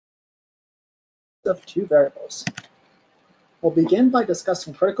of two variables. We'll begin by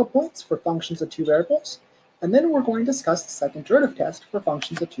discussing critical points for functions of two variables, and then we're going to discuss the second derivative test for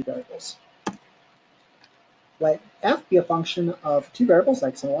functions of two variables. Let f be a function of two variables,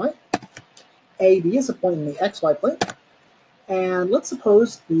 x and y. A, B is a point in the xy plane. And let's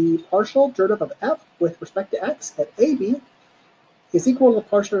suppose the partial derivative of f with respect to x at AB is equal to the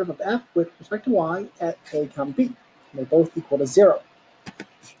partial derivative of f with respect to y at a comma b. They're both equal to 0.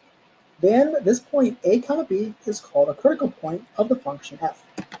 Then this point a comma b is called a critical point of the function f.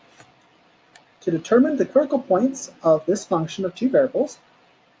 To determine the critical points of this function of two variables,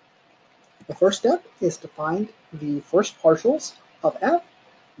 the first step is to find the first partials of f,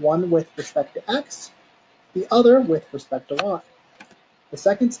 one with respect to x, the other with respect to y. The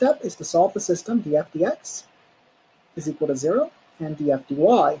second step is to solve the system df dx is equal to 0 and df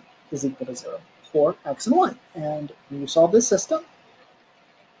dy is equal to 0 for x and y. And when you solve this system,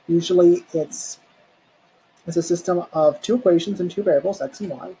 usually it's a system of two equations and two variables, x and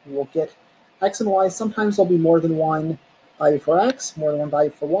y. You will get x and y. Sometimes there'll be more than one value for x, more than one value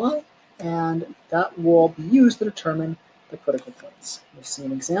for y, and that will be used to determine the critical points. We'll see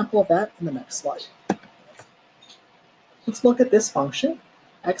an example of that in the next slide. Let's look at this function,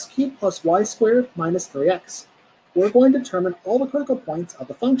 x cubed plus y squared minus 3x. We're going to determine all the critical points of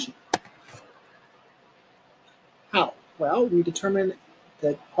the function. How? Well, we determine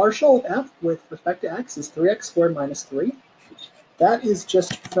the partial of f with respect to x is 3x squared minus 3. That is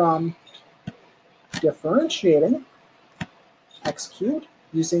just from differentiating x cubed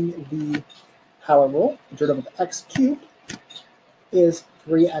using the power rule. The derivative of x cubed is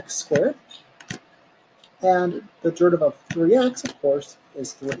 3x squared. And the derivative of 3x, of course,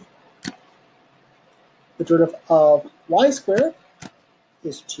 is 3. The derivative of y squared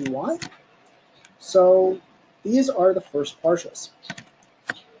is 2y. So these are the first partials.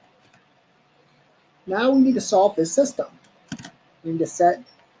 Now we need to solve this system. We need to set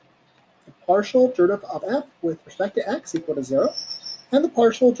the partial derivative of f with respect to x equal to 0, and the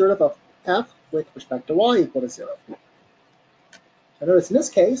partial derivative of f with respect to y equal to 0. Now notice in this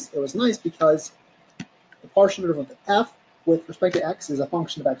case, it was nice because the partial derivative of f with respect to x is a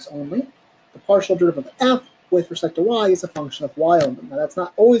function of x only. The partial derivative of f with respect to y is a function of y only. Now that's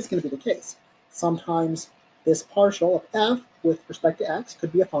not always going to be the case. Sometimes this partial of f with respect to x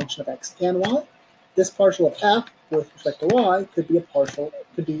could be a function of x and y. This partial of f with respect to y could be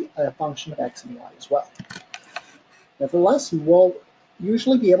a function of x and y as well. Nevertheless, you will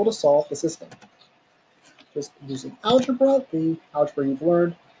usually be able to solve the system just using algebra, the algebra you've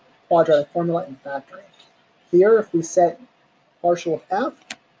learned, quadratic formula, and factoring. Here, if we set partial of f,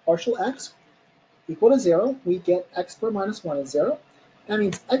 partial x equal to 0, we get x squared minus 1 is 0. That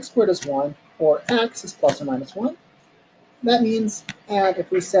means x squared is 1, or x is plus or minus 1. That means, and if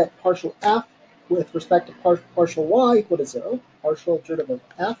we set partial f with respect to partial y equal to 0, partial derivative of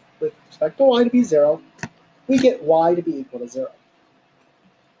f with respect to y to be 0, we get y to be equal to 0.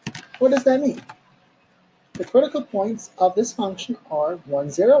 What does that mean? The critical points of this function are 1,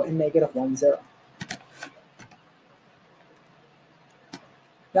 0 and negative 1, 0.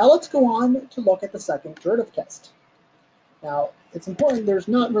 Now let's go on to look at the second derivative test. Now, it's important, there's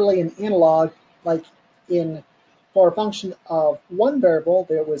not really an analog like for a function of one variable,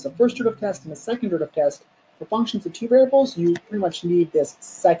 there was a first derivative test and a second derivative test. For functions of two variables, you pretty much need this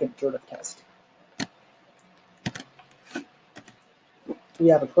second derivative test. We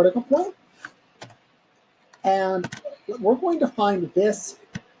have a critical point, and we're going to find this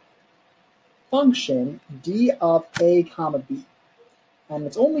function d of a comma b. And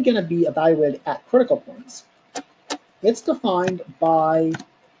it's only going to be evaluated at critical points. It's defined by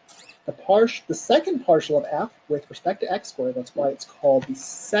the second partial of f with respect to x squared. That's why it's called the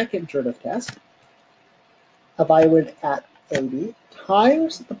second derivative test, evaluated at AB,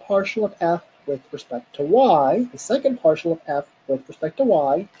 times the partial of f with respect to y, the second partial of f with respect to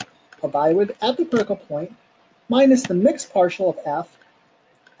y, evaluated at the critical point, minus the mixed partial of f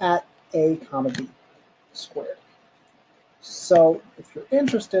at a comma b squared. So if you're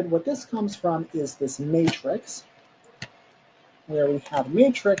interested, what this comes from is this matrix, where we have a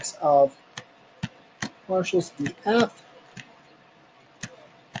matrix of partials df,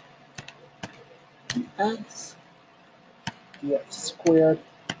 dx, df squared,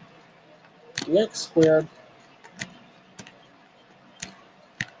 dx squared,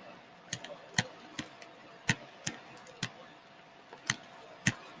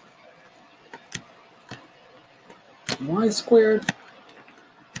 y squared,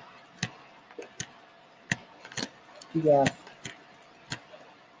 df,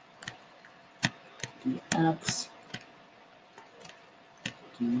 dx,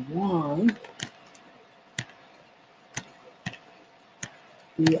 dy,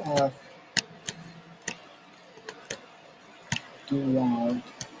 df dy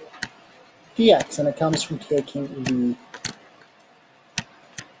dx, and it comes from taking the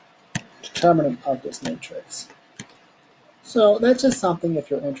determinant of this matrix. So that's just something if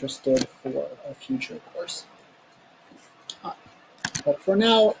you're interested for a future course. But for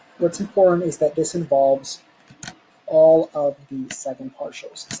now, what's important is that this involves all of the second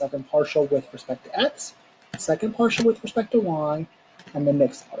partials. The second partial with respect to x, second partial with respect to y, and the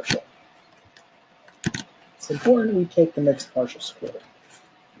mixed partial. It's important we take the mixed partial squared.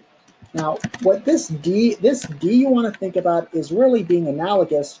 Now, what this d you want to think about is really being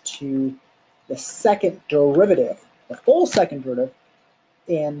analogous to the second derivative, the full second derivative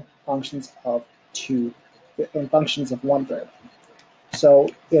in functions of one variable. So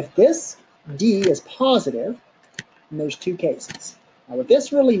if this d is positive, then there's two cases. Now, what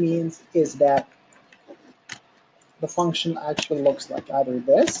this really means is that the function actually looks like either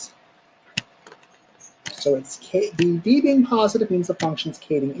this. So it's the d being positive means the function's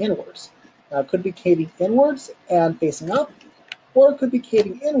caving inwards. Now it could be caving inwards and facing up, or it could be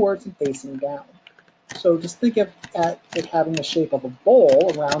caving inwards and facing down. So just think of it having the shape of a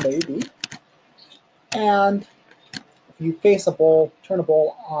bowl around AB. And if you face a bowl, turn a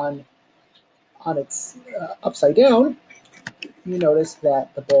bowl on its upside down, you notice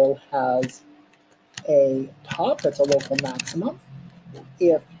that the bowl has a top that's a local maximum.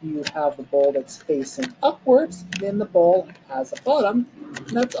 If you have the bowl that's facing upwards, then the bowl has a bottom, and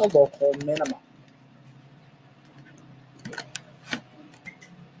that's a local minimum.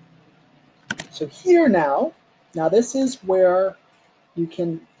 So here now this is where you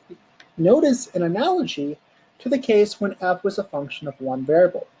can notice an analogy to the case when f was a function of one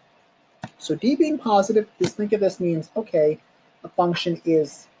variable. So d being positive, just think of this means, okay, a function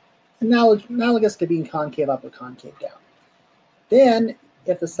is analogous to being concave up or concave down. Then,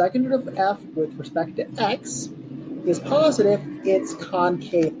 if the second derivative of f with respect to x is positive, it's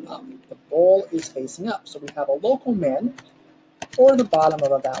concave up. The bowl is facing up. So we have a local min, or the bottom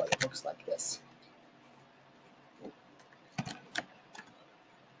of a valley. It looks like this.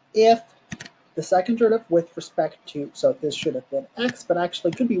 If the second derivative with respect to, so this should have been x, but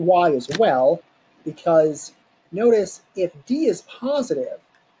actually could be y as well, because notice if d is positive,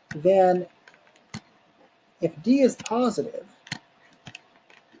 then if d is positive,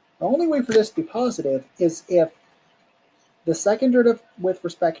 the only way for this to be positive is if the second derivative with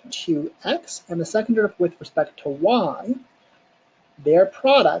respect to x and the second derivative with respect to y, their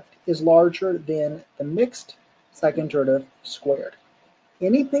product is larger than the mixed second derivative squared.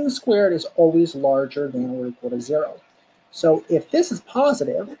 Anything squared is always larger than or equal to 0. So if this is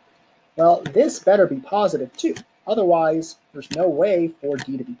positive, well, this better be positive too. Otherwise, there's no way for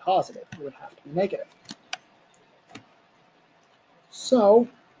d to be positive. It would have to be negative. So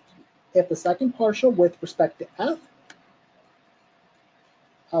if the second partial with respect to f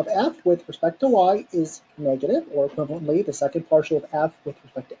of f with respect to y is negative, or equivalently, the second partial of f with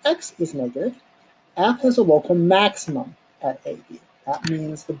respect to x is negative, f has a local maximum at AB. That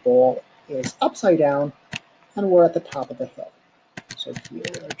means the bowl is upside down and we're at the top of the hill. So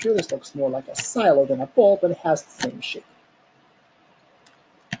here this looks more like a silo than a bowl, but it has the same shape.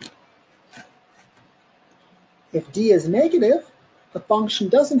 If d is negative, the function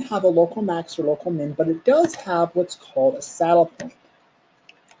doesn't have a local max or local min, but it does have what's called a saddle point.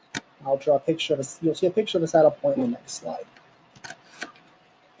 I'll draw a picture of you'll see a picture of a saddle point in the next slide.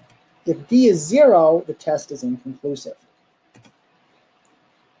 If d is 0, the test is inconclusive.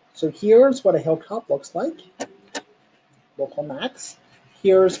 So here's what a hilltop looks like, local max.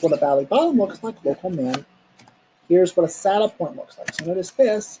 Here's what a valley bottom looks like, local min. Here's what a saddle point looks like. So notice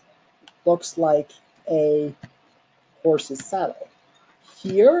this looks like a horse's saddle.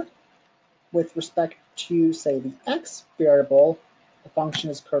 Here, with respect to, say, the x variable, the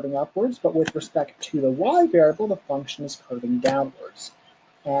function is curving upwards, but with respect to the y variable, the function is curving downwards.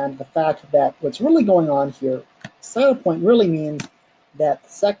 And the fact that what's really going on here, saddle point really means that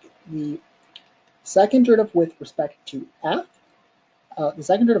the second derivative with respect to f, the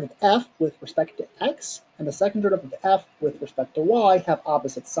second derivative of f with respect to x, and the second derivative of f with respect to y have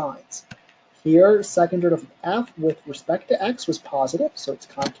opposite signs. Here, second derivative of f with respect to x was positive, so it's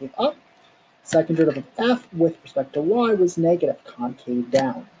concave up. Second derivative of f with respect to y was negative, concave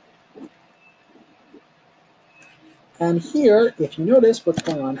down. And here, if you notice what's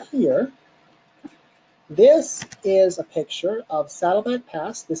going on here, this is a picture of Saddleback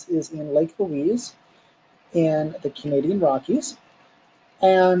Pass. This is in Lake Louise in the Canadian Rockies.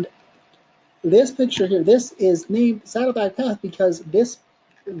 And this picture here, this is named Saddleback Pass because this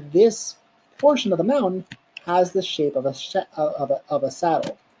portion of the mountain has the shape of a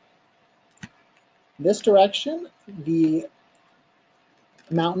saddle. This direction, the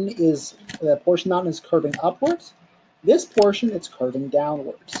portion mountain is curving upwards. This portion, it's curving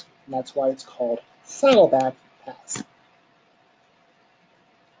downwards. And that's why it's called Saddleback Pass.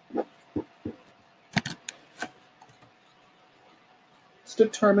 Let's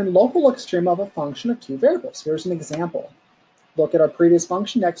determine local extreme of a function of two variables. Here's an example. Look at our previous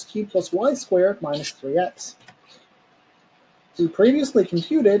function, x cubed plus y squared minus 3x. We previously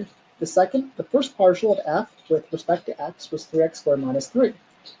computed the first partial of f with respect to x was 3x squared minus 3.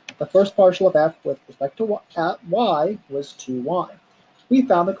 The first partial of f with respect to y was 2y. We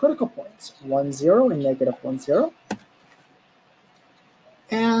found the critical points, 1, 0 and negative 1, 0.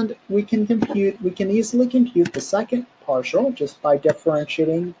 And we can easily compute the second partial just by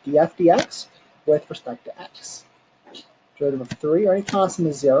differentiating df dx with respect to x. Derivative of 3, or any constant,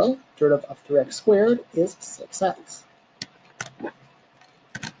 is 0. Derivative of 3x squared is 6x.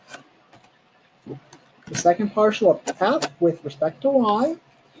 The second partial of f with respect to y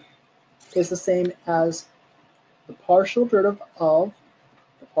is the same as the partial derivative of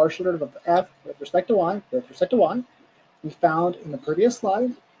f with respect to y we found in the previous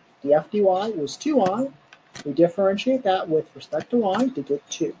slide. Df dy was 2y. We differentiate that with respect to y to get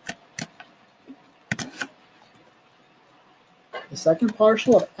 2. The second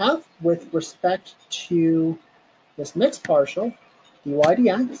partial of f with respect to this mixed partial, dy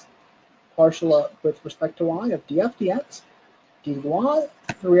dx, partial with respect to y of df dx, dy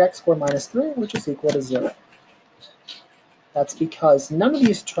 3x squared minus 3, which is equal to 0. That's because none of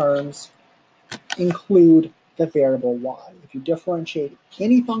these terms include the variable y. If you differentiate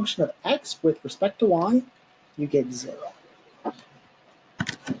any function of x with respect to y, you get 0.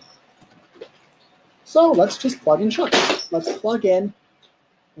 So let's just plug and check. Let's plug in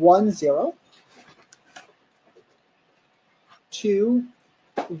 1, 0 to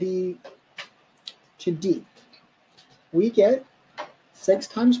d. We get 6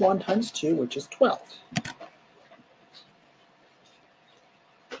 times 1 times 2, which is 12.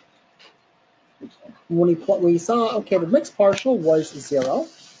 When we saw, okay, the mixed partial was 0.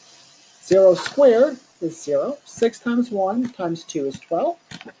 0 squared is 0. 6 times 1 times 2 is 12.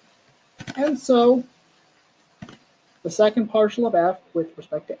 And so the second partial of f with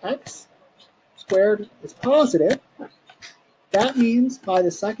respect to x squared is positive. That means by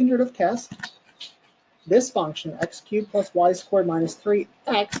the second derivative test, this function, x cubed plus y squared minus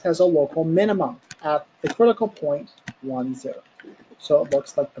 3x, has a local minimum at the critical point 1, 0. So it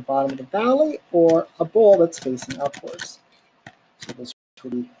looks like the bottom of the valley or a bowl that's facing upwards. So this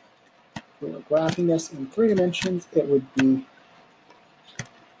would be, if we were graphing this in 3 dimensions, it would be,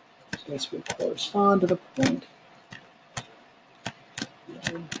 this would correspond to the point.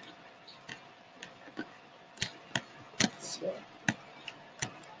 So,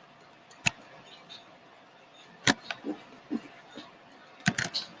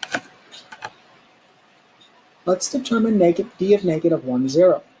 let's determine d of negative 1,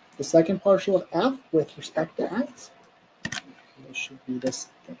 0. The second partial of f with respect to x, this should be this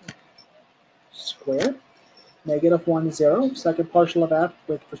thing, squared. Negative 1, 0. Second partial of f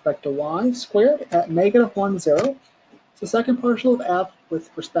with respect to y squared at negative 1, 0. The second partial of f with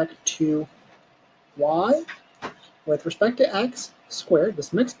respect to y with respect to x squared,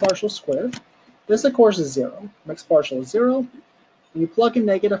 this mixed partial squared. This, of course, is 0. Mixed partial is 0. When you plug in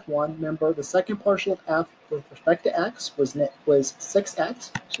negative 1, remember the second partial of f with respect to x was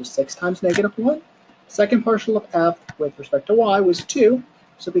 6x, so 6 times negative 1. Second partial of f with respect to y was 2,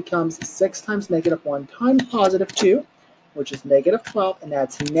 so it becomes 6 times negative 1 times positive 2, which is negative 12, and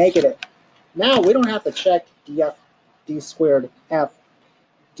that's negative. Now we don't have to check d squared f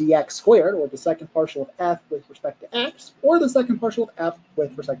dx squared, or the second partial of f with respect to x, or the second partial of f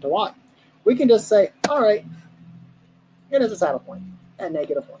with respect to y. We can just say, all right, it is a saddle point at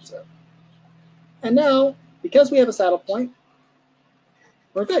negative 1, 0. And now, because we have a saddle point,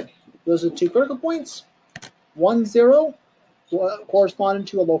 we're good. Those are the two critical points. 1, 0 corresponding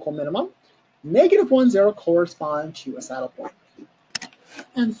to a local minimum. Negative 1, 0 correspond to a saddle point.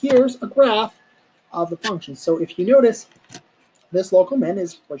 And here's a graph of the function. So if you notice, this local min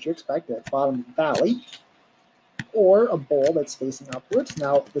is what you expect at the bottom of the valley, or a bowl that's facing upwards.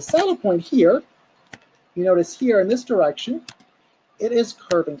 Now, the saddle point here, you notice here in this direction, it is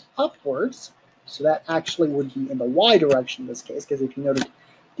curving upwards. So that actually would be in the y direction in this case, because if you noted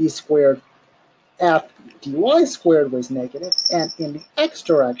d squared f dy squared was negative, and in the x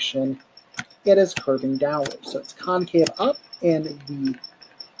direction, it is curving downwards. So it's concave up in the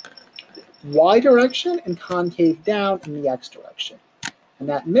y direction and concave down in the x direction. And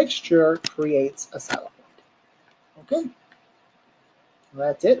that mixture creates a saddle point. Okay,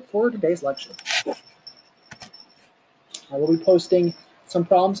 that's it for today's lecture. I will be posting some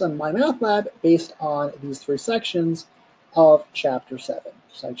problems on my math lab based on these 3 sections of Chapter 7,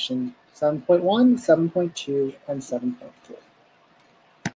 Section 7.1, 7.2, and 7.3.